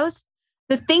videos.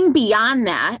 The thing beyond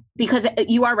that, because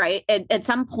you are right, at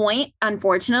some point,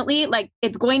 unfortunately,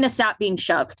 it's going to stop being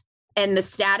shoved. And the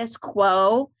status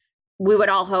quo, we would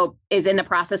all hope, is in the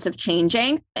process of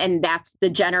changing. And that's the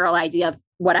general idea of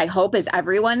what I hope is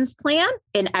everyone's plan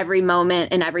in every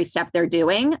moment and every step they're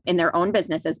doing in their own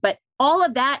businesses. But all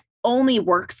of that only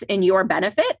works in your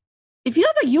benefit if you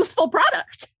have a useful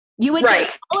product. You would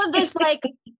get all of this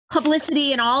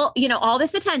publicity and all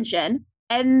this attention,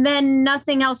 and then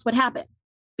nothing else would happen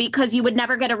because you would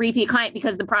never get a repeat client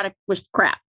because the product was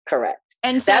crap. Correct.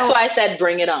 And so that's why I said,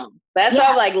 bring it on. That's why I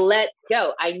was like, let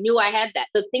go. I knew I had that.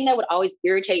 The thing that would always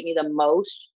irritate me the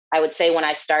most, I would say when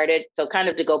I started, so kind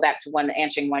of to go back to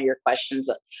answering one of your questions,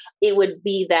 it would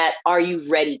be that, are you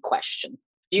ready question.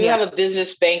 Do you have a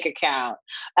business bank account?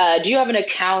 Do you have an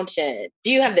accountant?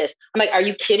 Do you have this? I'm like, are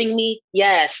you kidding me?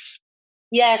 Yes.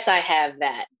 Yes, I have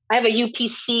that. I have a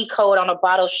UPC code on a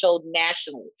bottle sold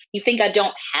nationally. You think I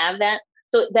don't have that?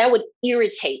 So that would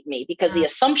irritate me because the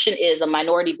assumption is a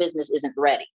minority business isn't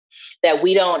ready, that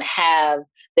we don't have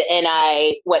the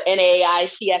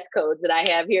NAICS codes that I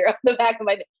have here on the back of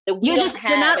my. You're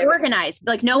not organized.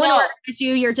 No one organizes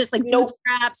you. You're just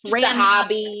bootstraps, random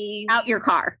hobby out your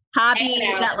car. Hobby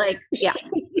that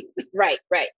right.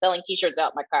 Selling t-shirts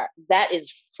out my car. That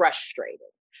is frustrating.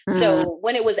 Mm-hmm. So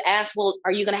when it was asked, well,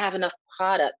 are you going to have enough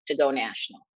product to go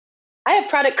national? I have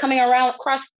product coming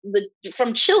across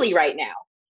from Chile right now.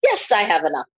 Yes, I have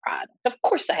enough product. Of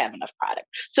course I have enough product.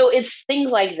 So it's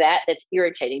things like that that's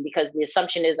irritating because the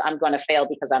assumption is I'm going to fail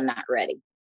because I'm not ready.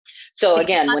 So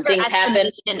again, when things happen,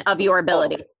 of your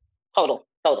ability. Total.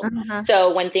 Mm-hmm.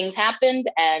 So when things happened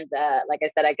and like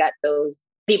I said, I got those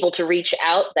people to reach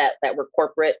out that were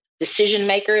corporate decision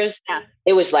makers. Yeah.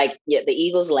 It was like, the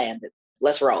Eagles landed.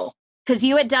 Let's roll. Because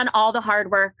you had done all the hard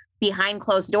work behind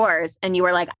closed doors and you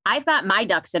were like, I've got my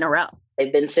ducks in a row.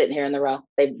 They've been sitting here in the row.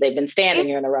 They've been standing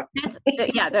here in a row.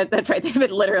 That's right. They've been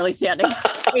literally standing,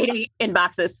 waiting in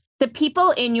boxes. The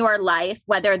people in your life,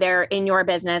 whether they're in your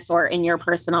business or in your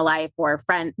personal life or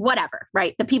friend, whatever,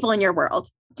 right? The people in your world,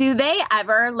 do they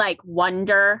ever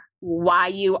wonder why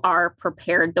you are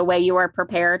prepared the way you are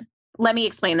prepared? Let me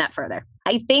explain that further.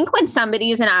 I think when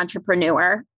somebody is an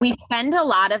entrepreneur, we spend a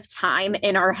lot of time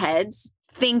in our heads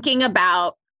thinking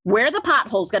about where the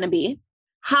pothole's going to be,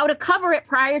 how to cover it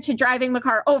prior to driving the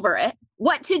car over it,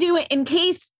 what to do in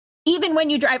case, even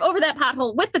when you drive over that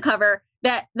pothole with the cover,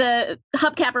 that the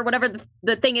hubcap or whatever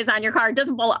the thing is on your car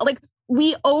doesn't blow out.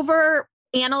 We over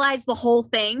analyze the whole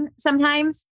thing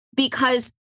sometimes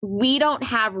because we don't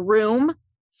have room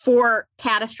for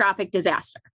catastrophic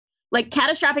disaster.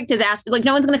 Catastrophic disaster,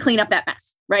 no one's going to clean up that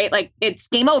mess, right? It's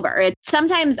game over.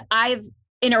 Sometimes I've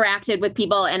interacted with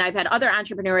people and I've had other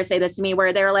entrepreneurs say this to me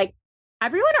where they're like,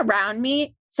 everyone around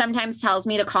me sometimes tells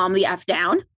me to calm the F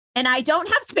down and I don't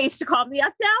have space to calm the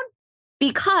F down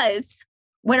because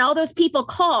when all those people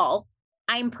call,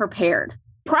 I'm prepared.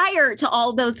 Prior to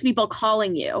all those people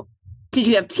calling you, did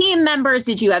you have team members?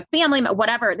 Did you have family,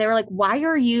 whatever? They were like, why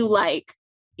are you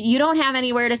you don't have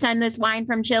anywhere to send this wine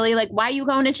from Chile. Why are you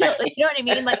going to Chile? You know what I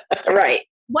mean? Right.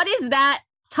 What is that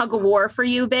tug of war for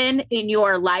you been in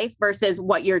your life versus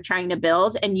what you're trying to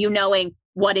build and you knowing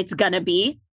what it's going to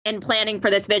be and planning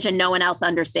for this vision no one else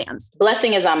understands?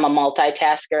 Blessing is I'm a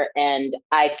multitasker and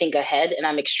I think ahead and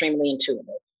I'm extremely intuitive.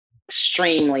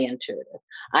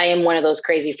 I am one of those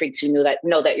crazy freaks who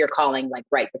know that you're calling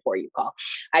right before you call.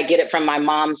 I get it from my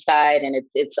mom's side and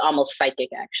it's almost psychic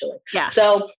actually. Yeah.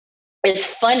 So it's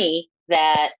funny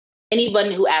that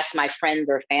anyone who asks my friends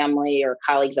or family or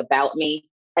colleagues about me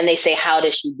and they say, how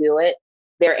does she do it?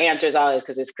 Their answer is always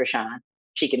because it's Chrishon.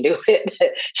 She can do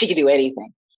it. She can do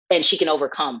anything and she can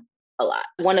overcome a lot.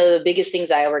 One of the biggest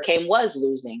things I overcame was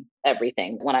losing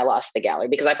everything when I lost the gallery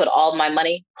because I put all my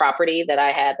money, property that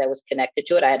I had that was connected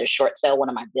to it. I had to short sell one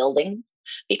of my buildings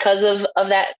because of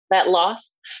that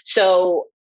loss. So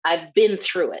I've been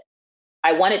through it.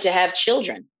 I wanted to have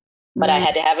children. But I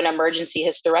had to have an emergency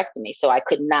hysterectomy, so I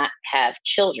could not have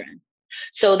children.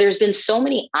 So there's been so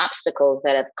many obstacles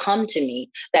that have come to me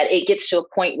that it gets to a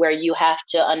point where you have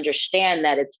to understand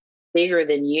that it's bigger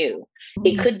than you.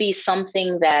 It could be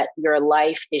something that your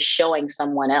life is showing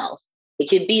someone else. It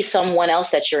could be someone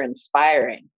else that you're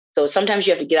inspiring. So sometimes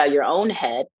you have to get out of your own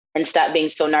head and stop being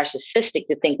so narcissistic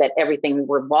to think that everything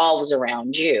revolves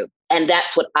around you. And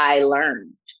that's what I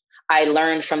learned. I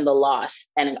learned from the loss.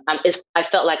 And I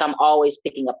felt like I'm always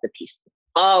picking up the pieces,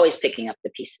 always picking up the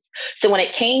pieces. So when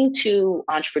it came to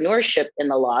entrepreneurship in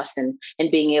the loss and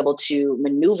being able to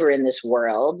maneuver in this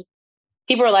world,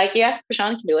 people are like, yeah,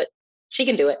 Chrishon can do it. She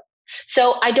can do it.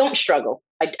 So I don't struggle.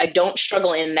 I don't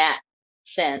struggle in that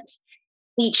sense.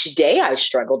 Each day I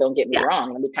struggle. Don't get me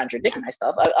wrong. Let me contradict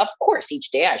myself. Of course,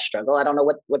 each day I struggle. I don't know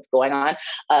what's going on.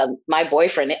 My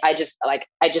boyfriend,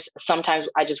 sometimes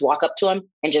I just walk up to him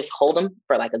and just hold him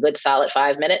for like a good solid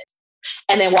 5 minutes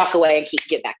and then walk away and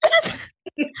get back to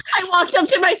him. I walked up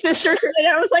to my sister and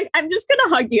I was like, I'm just going to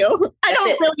hug you. I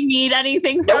don't really need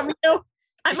anything from you.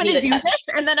 I'm going to do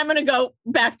this and then I'm going to go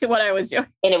back to what I was doing.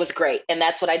 And it was great. And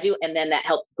that's what I do. And then that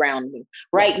helps ground me.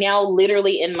 Right now,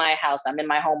 literally in my house, I'm in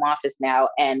my home office now,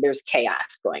 and there's chaos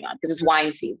going on because it's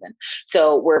wine season.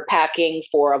 So we're packing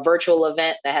for a virtual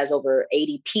event that has over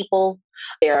 80 people.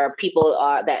 There are people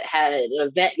that had an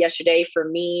event yesterday for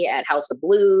me at House of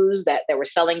Blues that were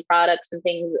selling products and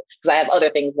things because I have other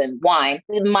things than wine.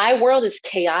 My world is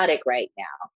chaotic right now.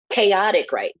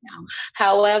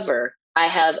 However, I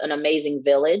have an amazing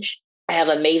village. I have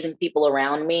amazing people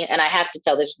around me. And I have to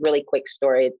tell this really quick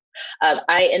story.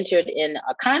 I entered in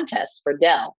a contest for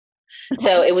Dell.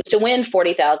 So it was to win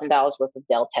 $40,000 worth of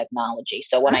Dell technology.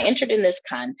 So when I entered in this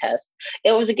contest,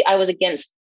 I was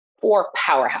against three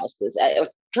powerhouses. It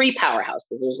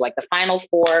was like the final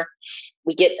four.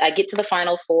 I get to the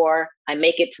final four. I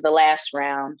make it to the last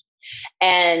round.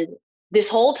 And this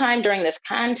whole time during this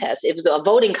contest, it was a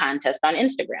voting contest on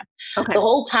Instagram. Okay. The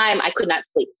whole time I could not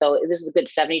sleep. So this is a good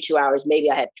 72 hours.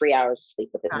 Maybe I had 3 hours of sleep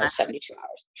within those 72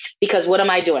 hours. Because what am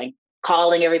I doing?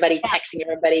 Calling everybody, texting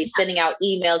everybody, sending out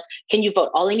emails. Can you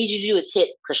vote? All I need you to do is hit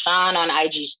Chrishon on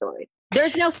IG stories.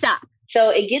 There's no stop.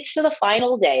 So it gets to the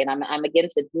final day and I'm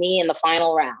against it's me in the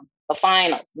final round. The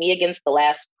final, me against the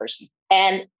last person.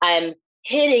 And I'm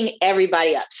hitting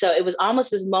everybody up. So it was almost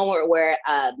this moment where,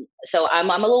 so I'm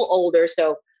a little older.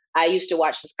 So I used to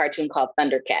watch this cartoon called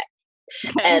Thundercats.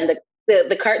 Okay. And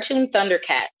the cartoon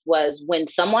Thundercats was when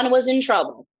someone was in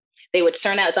trouble, they would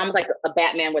turn out, it's almost like a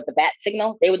Batman with the bat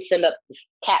signal. They would send up this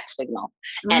cat signal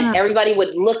and everybody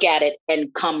would look at it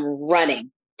and come running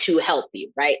to help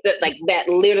you, right? Like that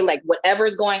literally, like whatever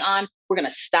is going on, we're going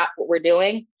to stop what we're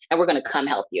doing and we're going to come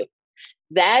help you.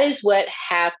 That is what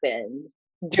happened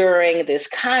during this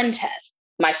contest.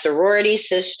 My sorority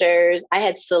sisters, I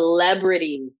had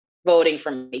celebrities voting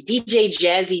for me. DJ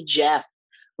Jazzy Jeff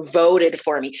voted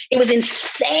for me. It was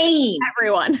insane.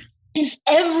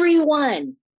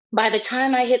 Everyone. By the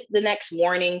time I hit the next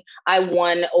morning, I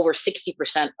won over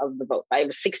 60% of the votes. I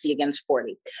was 60 against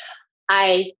 40.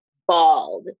 I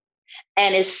bawled.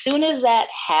 And as soon as that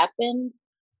happened,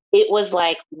 it was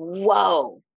like,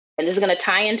 whoa. And this is going to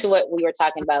tie into what we were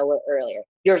talking about a little earlier,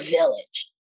 your village.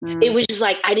 It was just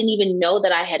like, I didn't even know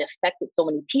that I had affected so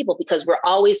many people because we're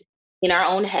always in our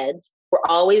own heads.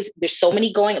 There's so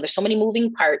many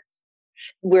moving parts.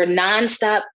 We're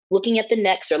nonstop looking at the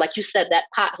next, or like you said, that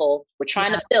pothole, we're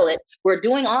trying to fill it. We're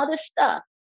doing all this stuff.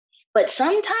 But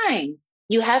sometimes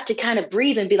you have to kind of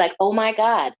breathe and be like, oh my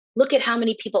God, look at how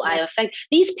many people I affect.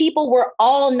 These people were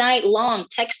all night long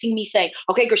texting me saying,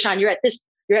 okay, Chrishon, you're at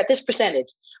this percentage.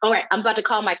 All right, I'm about to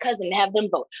call my cousin and have them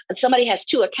vote. And somebody has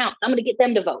 2 accounts. I'm going to get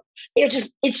them to vote.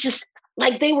 It's just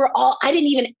like they were all, I didn't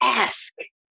even ask.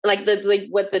 Like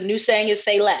what the new saying is,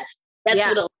 say less. That's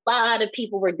what a lot of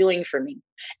people were doing for me.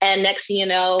 And next thing you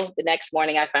know, the next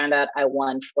morning I found out I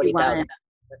won $40,000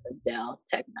 with a Dell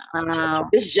technology. Wow.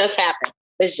 This just happened.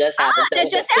 That just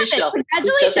happened.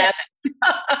 Congratulations.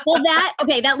 Well,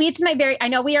 that leads to I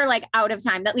know we are like out of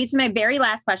time. That leads to my very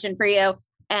last question for you.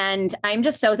 And I'm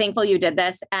just so thankful you did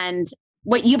this. And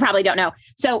what you probably don't know.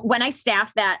 So when I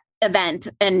staffed that event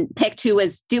and picked who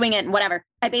was doing it and whatever,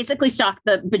 I basically stalked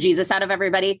the bejesus out of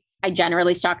everybody. I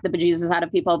generally stalk the bejesus out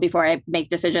of people before I make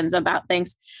decisions about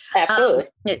things. Absolutely.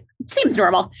 It seems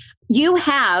normal. You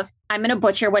have, I'm going to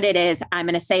butcher what it is. I'm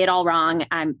going to say it all wrong.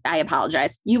 I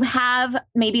apologize. You have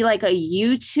maybe like a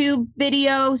YouTube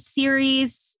video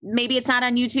series. Maybe it's not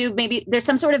on YouTube. Maybe there's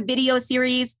some sort of video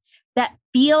series that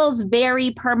feels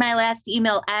very Per My Last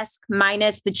Email-esque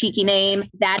minus the cheeky name.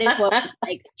 That is what it's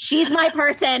like. She's my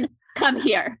person. Come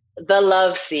here. The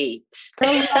love seat.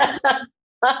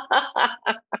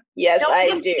 Yes, No I one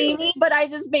can do. see me, but I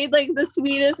just made like the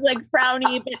sweetest, like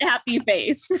frowny but happy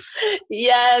face.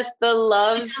 Yes, the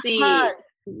love seat.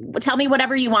 Tell me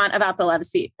whatever you want about the love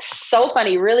seat. So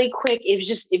funny, really quick. It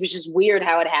was just weird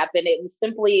how it happened. It was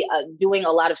simply doing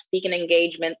a lot of speaking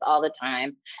engagements all the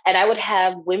time. And I would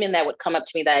have women that would come up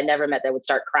to me that I never met that would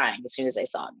start crying as soon as they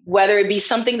saw me, whether it be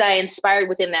something that I inspired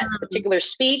within that particular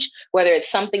speech, whether it's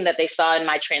something that they saw in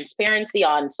my transparency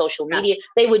on social media,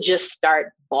 they would just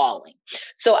start bawling.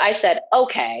 So I said,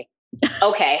 okay,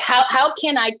 how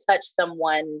can I touch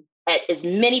someone at as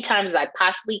many times as I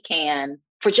possibly can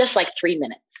for just like 3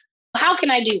 minutes? How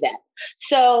can I do that?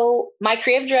 So my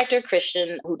creative director,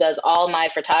 Chrishon, who does all my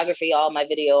photography, all my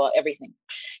video, everything,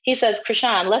 he says,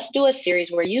 Chrishon, let's do a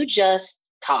series where you just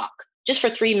talk just for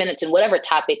 3 minutes and whatever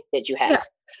topic that you have. Yeah.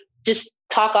 Just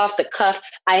talk off the cuff.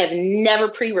 I have never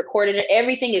pre-recorded it.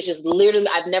 Everything is just literally,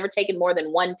 I've never taken more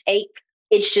than one take.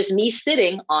 It's just me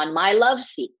sitting on my love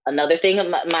seat. Another thing,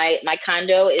 my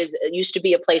condo used to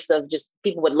be a place of just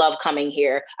people would love coming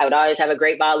here. I would always have a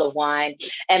great bottle of wine.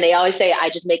 And they always say, I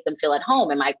just make them feel at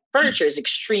home. And my furniture is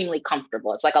extremely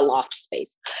comfortable. It's like a loft space.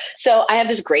 So I have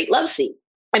this great love seat.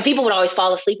 And people would always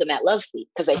fall asleep in that love seat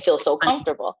because they feel so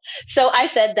comfortable. So I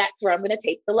said, that's where I'm going to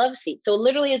take the love seat. So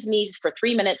literally it's me for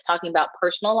 3 minutes talking about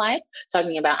personal life,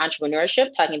 talking about entrepreneurship,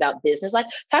 talking about business life,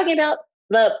 talking about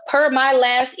per my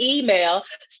last email,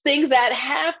 things that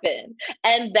happen.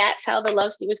 And that's how the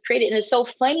love seat was created. And it's so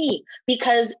funny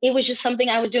because it was just something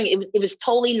I was doing. It was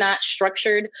totally not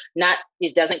structured.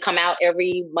 It doesn't come out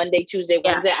every Monday, Tuesday,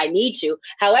 Wednesday. Yeah. I need to.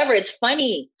 However, it's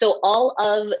funny. So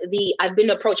I've been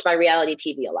approached by reality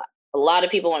TV a lot. A lot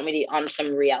of people want me to be on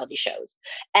some reality shows.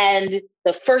 And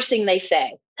the first thing they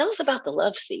say, tell us about the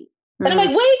love seat. And I'm like,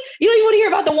 wait, you don't even want to hear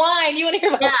about the wine. You want to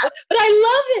hear about but I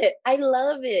love it. I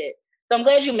love it. So I'm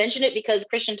glad you mentioned it because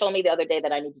Chrishon told me the other day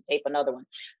that I need to tape another one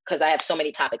because I have so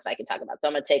many topics I can talk about. So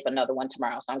I'm going to tape another one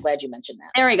tomorrow. So I'm glad you mentioned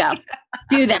that. There we go.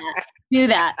 Do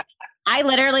that. I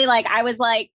literally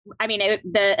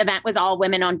the event was all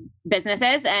women-owned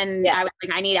businesses. And I was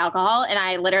like, I need alcohol. And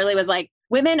I literally was like,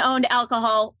 women-owned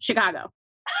alcohol, Chicago.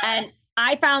 And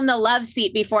I found the love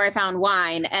seat before I found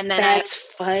wine. And then that's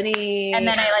funny. And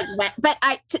then I went, but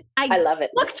I love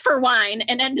it. Looked for wine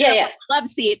and ended up with the love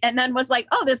seat. And then was like,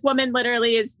 oh, this woman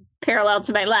literally is parallel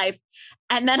to my life.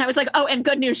 And then I was like, oh, and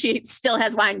good news, she still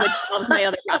has wine, which solves my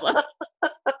other problem.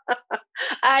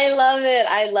 I love it.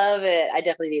 I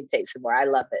definitely need to take some more. I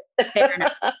love it. Fair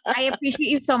enough. I appreciate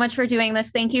you so much for doing this.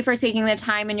 Thank you for taking the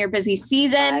time in your busy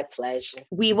season. My pleasure.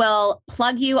 We will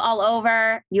plug you all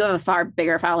over. You have a far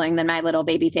bigger following than my little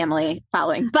baby family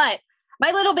following, but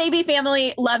my little baby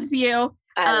family loves you.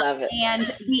 I love it. And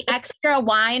the extra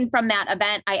wine from that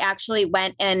event, I actually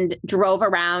went and drove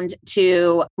around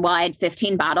I had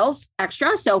 15 bottles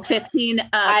extra. So 15.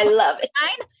 I love it.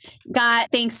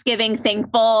 Got Thanksgiving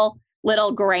thankful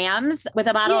little grams with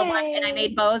a bottle of wine, and I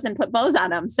made bows and put bows on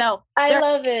them. So I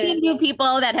love it. New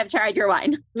people that have tried your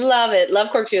wine. Love it. Love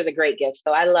corkscrew is a great gift.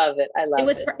 So I love it. It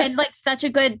was and like such a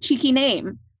good cheeky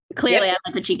name. Clearly, I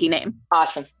love the cheeky name.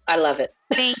 Awesome. I love it.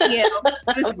 Thank you.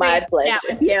 It was my pleasure.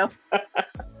 With you.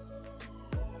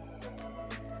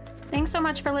 Thanks so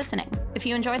much for listening. If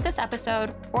you enjoyed this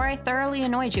episode, or I thoroughly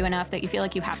annoyed you enough that you feel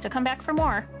like you have to come back for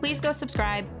more, please go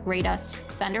subscribe, rate us,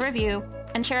 send a review,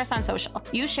 and share us on social.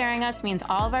 You sharing us means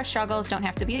all of our struggles don't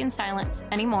have to be in silence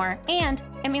anymore, and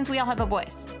it means we all have a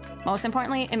voice. Most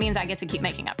importantly, it means I get to keep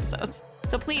making episodes.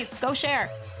 So please, go share.